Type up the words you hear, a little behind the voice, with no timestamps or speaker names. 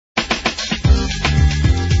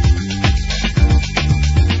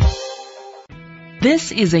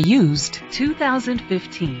This is a used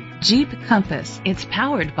 2015 Jeep Compass. It's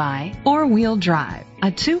powered by four-wheel drive,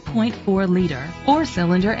 a 2.4-liter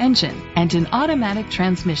four-cylinder engine, and an automatic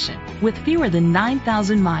transmission. With fewer than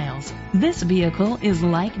 9,000 miles, this vehicle is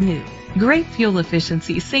like new. Great fuel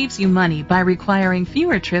efficiency saves you money by requiring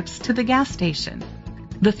fewer trips to the gas station.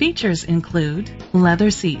 The features include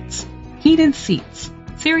leather seats, heated seats,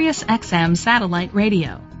 Sirius XM satellite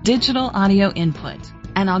radio, digital audio input,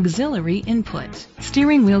 an auxiliary input,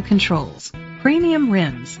 steering wheel controls, premium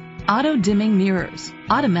rims, auto-dimming mirrors,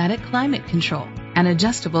 automatic climate control, and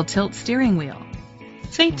adjustable tilt steering wheel.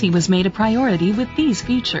 Safety was made a priority with these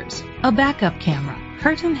features: a backup camera,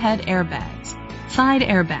 curtain head airbags, side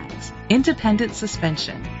airbags, independent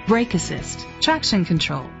suspension, brake assist, traction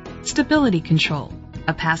control, stability control,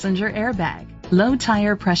 a passenger airbag, low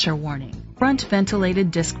tire pressure warning, front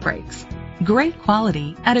ventilated disc brakes. Great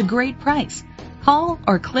quality at a great price. Call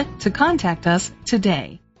or click to contact us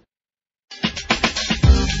today.